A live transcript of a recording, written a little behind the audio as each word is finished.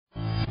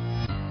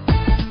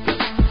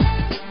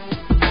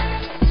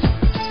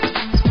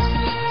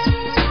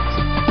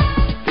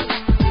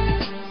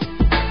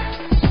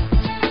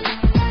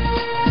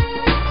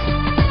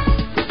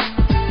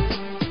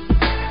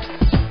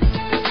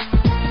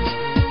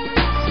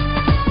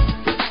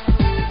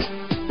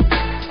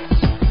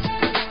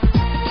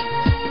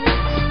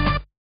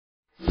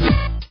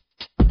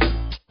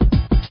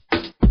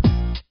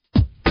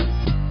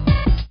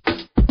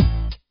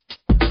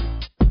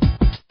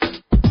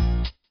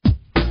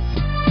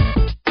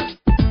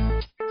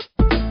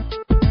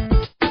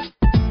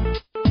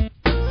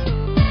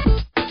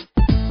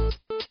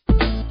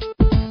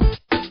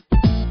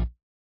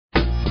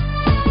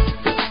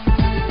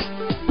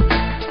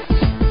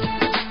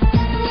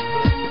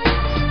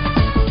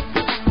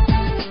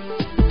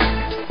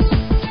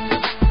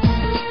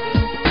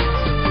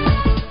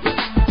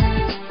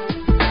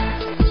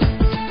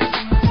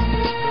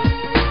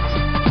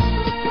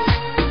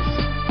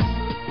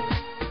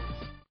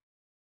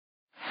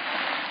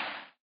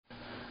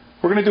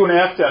We're going to do an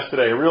F-test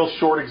today, a real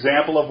short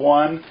example of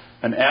one.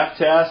 An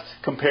F-test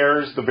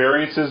compares the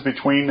variances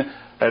between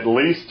at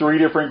least 3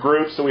 different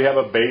groups, so we have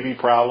a baby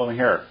problem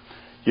here.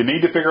 You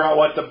need to figure out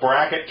what the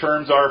bracket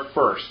terms are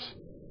first.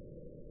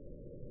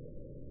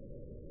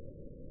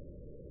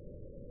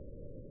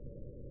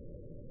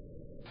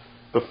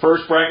 The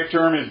first bracket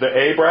term is the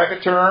A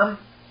bracket term.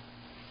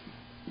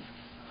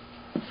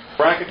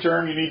 Bracket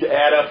term, you need to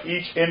add up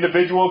each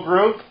individual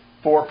group.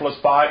 4 plus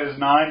 5 is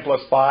 9,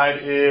 plus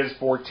 5 is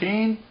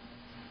 14.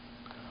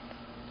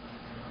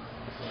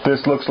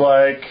 This looks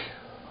like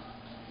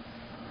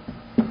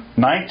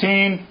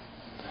 19.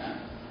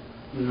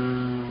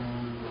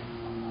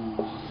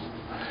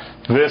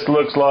 This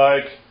looks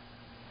like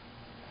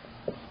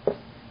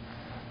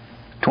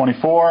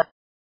 24.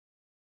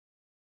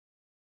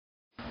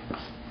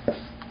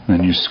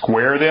 Then you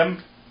square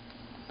them.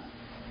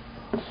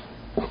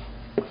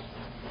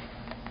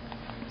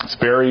 It's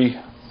very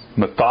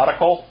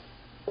methodical.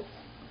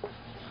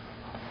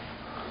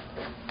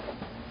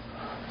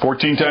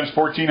 14 times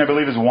 14, I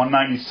believe, is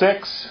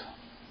 196.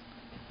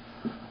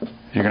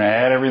 You're going to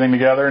add everything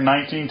together.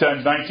 19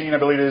 times 19, I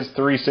believe, is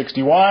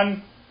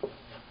 361.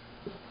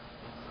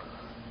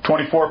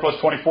 24 plus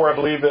 24, I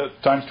believe,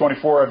 times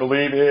 24, I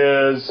believe,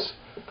 is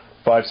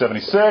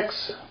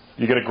 576.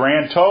 You get a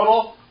grand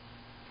total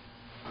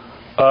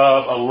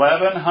of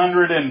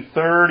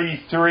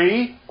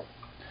 1,133.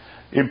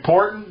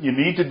 Important, you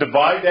need to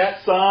divide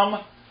that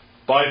sum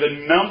by the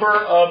number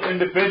of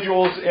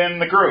individuals in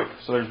the group.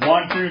 So there's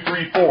 1, 2,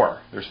 3, 4.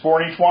 There's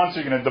 4 in each one, so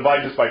you're going to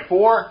divide this by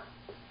 4.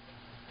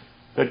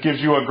 That gives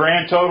you a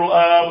grand total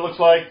of, looks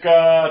like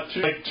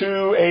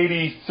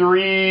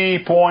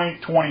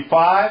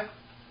 283.25.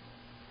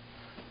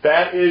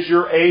 That is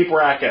your A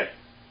bracket.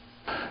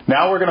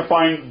 Now we're going to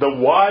find the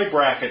Y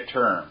bracket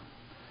term.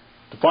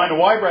 To find the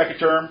Y bracket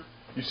term,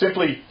 you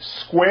simply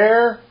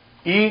square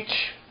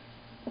each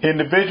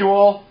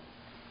individual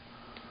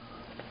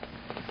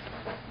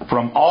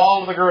from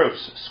all of the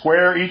groups.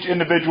 Square each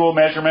individual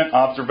measurement,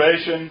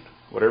 observation,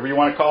 whatever you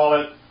want to call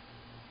it.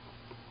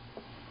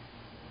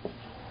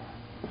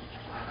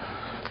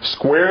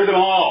 Square them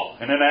all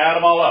and then add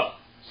them all up.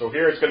 So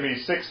here it's going to be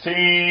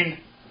 16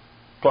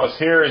 plus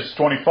here is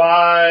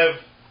 25,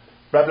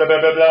 blah, blah,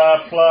 blah, blah,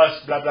 blah, plus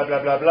blah, blah,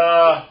 blah, blah,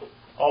 blah.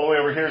 All the way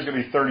over here is going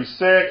to be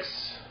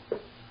 36.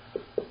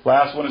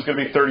 Last one is going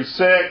to be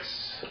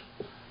 36.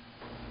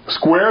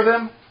 Square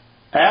them,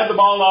 add them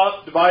all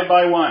up, divide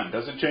by 1.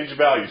 Doesn't change the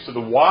value. So the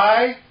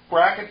Y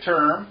bracket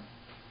term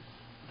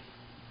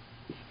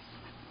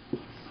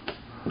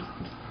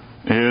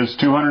is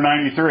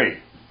 293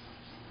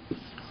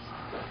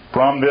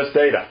 from this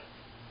data.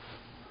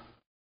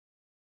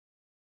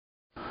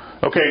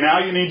 Okay, now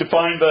you need to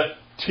find the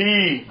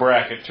T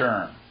bracket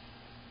term.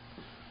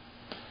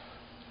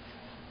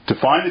 To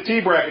find the T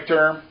bracket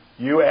term,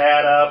 you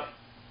add up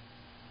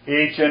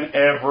each and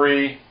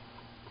every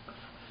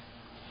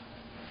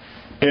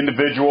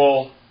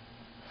individual.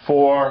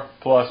 4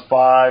 plus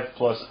 5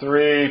 plus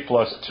 3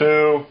 plus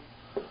 2.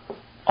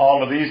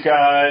 All of these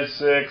guys.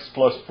 6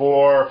 plus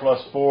 4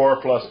 plus 4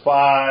 plus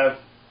 5.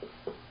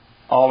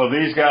 All of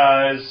these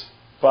guys.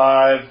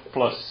 5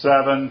 plus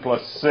 7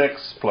 plus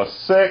 6 plus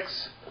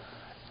 6.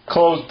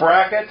 Close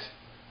bracket.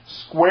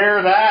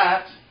 Square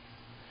that.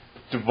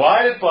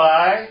 Divide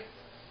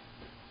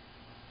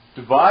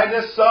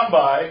this sum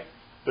by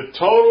the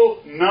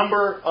total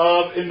number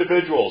of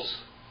individuals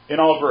in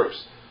all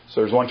groups.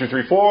 So there's 1, 2,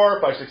 3, 4,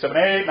 5, 6, 7,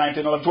 8, 9,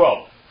 10, 11,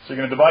 12. So you're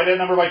going to divide that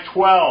number by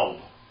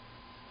 12.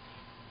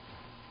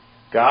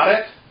 Got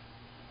it?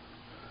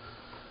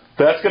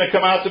 That's going to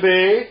come out to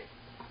be,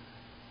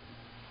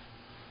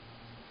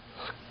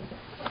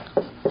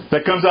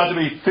 that comes out to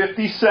be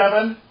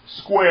 57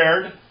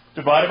 squared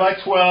divided by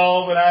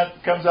 12, and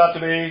that comes out to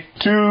be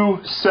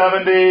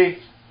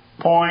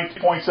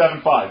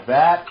 270.75.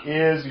 That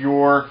is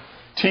your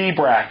T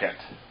bracket.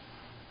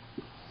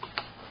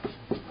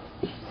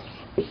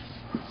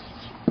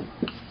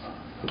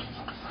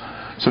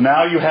 So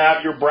now you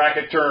have your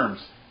bracket terms,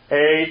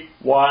 A,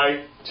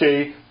 Y,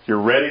 T.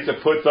 You're ready to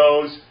put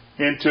those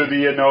into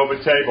the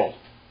Anova table.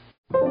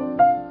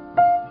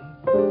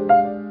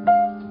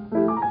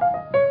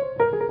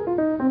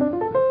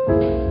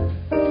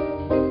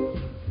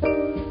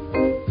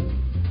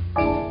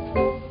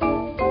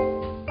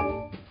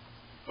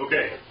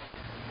 Okay,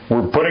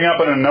 we're putting up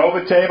an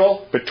Anova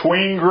table.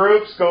 Between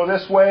groups go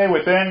this way,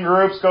 within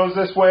groups goes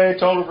this way,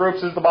 total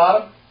groups is the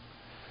bottom.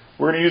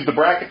 We're going to use the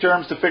bracket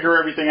terms to figure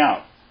everything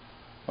out.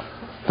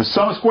 The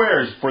sum of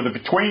squares for the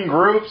between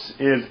groups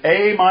is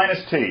A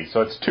minus T.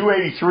 So it's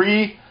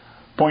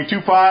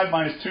 283.25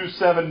 minus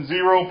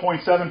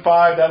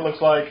 270.75. That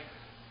looks like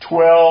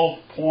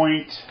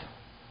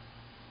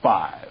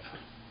 12.5.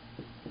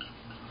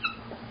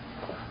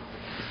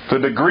 The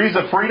degrees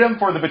of freedom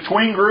for the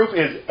between group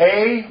is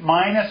A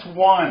minus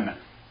 1.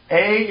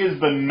 A is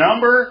the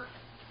number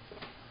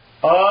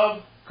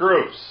of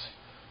groups.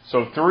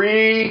 So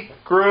 3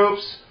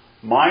 groups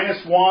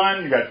minus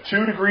 1, you got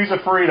 2 degrees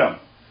of freedom.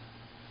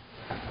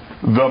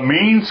 The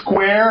mean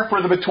square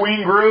for the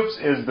between groups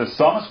is the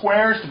sum of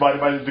squares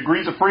divided by the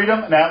degrees of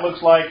freedom, and that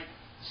looks like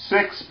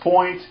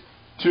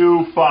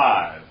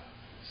 6.25.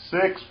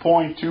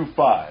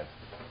 6.25.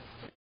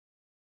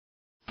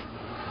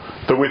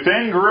 The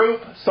within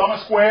group sum of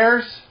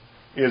squares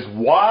is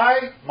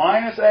y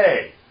minus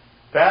a.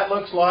 That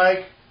looks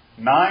like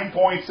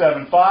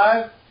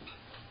 9.75.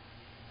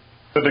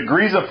 The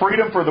degrees of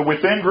freedom for the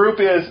within group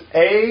is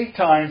a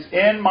times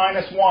n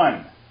minus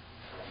 1.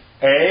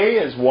 A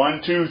is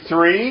 1, 2,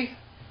 3.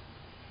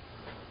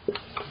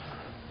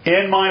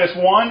 N minus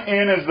 1.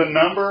 N is the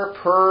number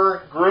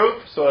per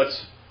group. So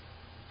that's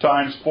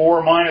times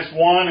 4 minus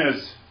 1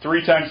 is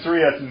 3 times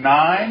 3. That's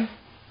 9.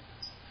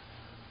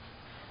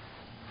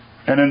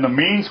 And then the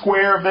mean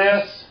square of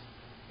this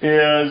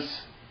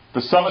is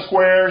the sum of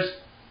squares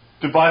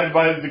divided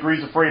by the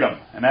degrees of freedom.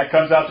 And that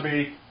comes out to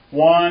be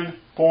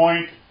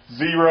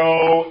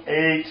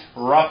 1.08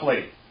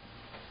 roughly.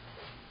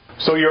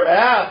 So your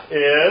F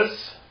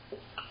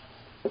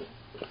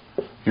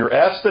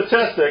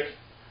statistic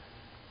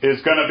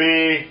is going to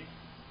be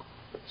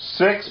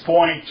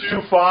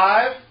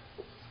 6.25.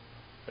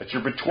 That's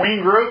your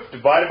between group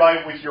divided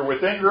by with your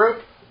within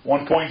group,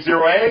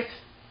 1.08.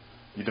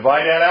 You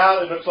divide that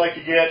out, it looks like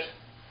you get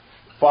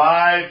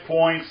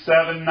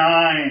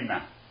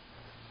 5.79.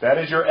 That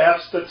is your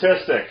F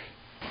statistic.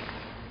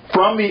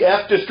 From the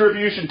F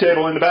distribution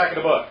table in the back of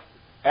the book,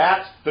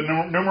 at the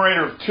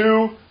numerator of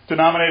 2,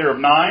 denominator of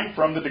 9,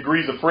 from the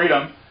degrees of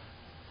freedom,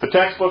 the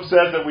textbook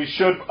says that we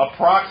should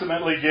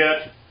approximately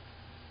get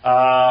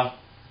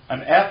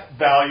an F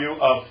value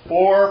of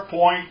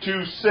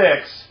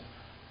 4.26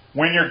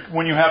 when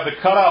you have the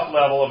cutoff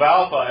level of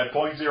alpha at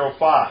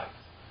 0.05.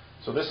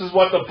 So this is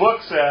what the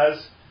book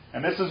says,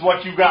 and this is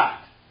what you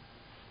got.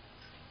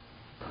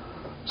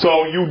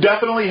 So you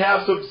definitely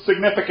have some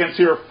significance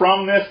here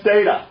from this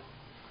data,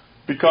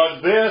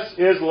 because this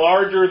is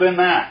larger than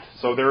that.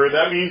 So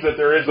that means that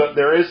there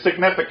is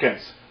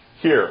significance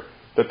here,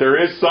 that there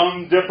is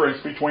some difference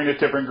between the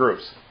different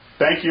groups.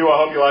 Thank you. I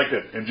hope you liked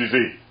it.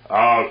 MGZ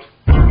out.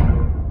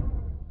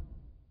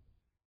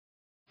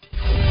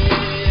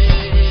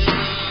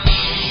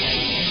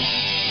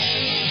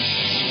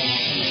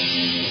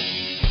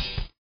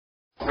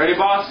 Ready,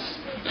 boss?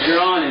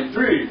 You're on in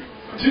 3,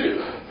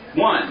 2,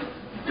 1,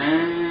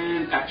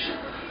 and action.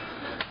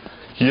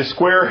 You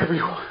square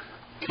everyone.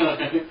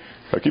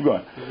 Keep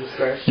going.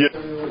 Yeah.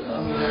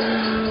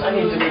 I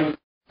need to do.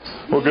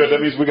 Well, good.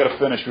 That means we got to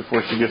finish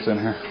before she gets in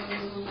here.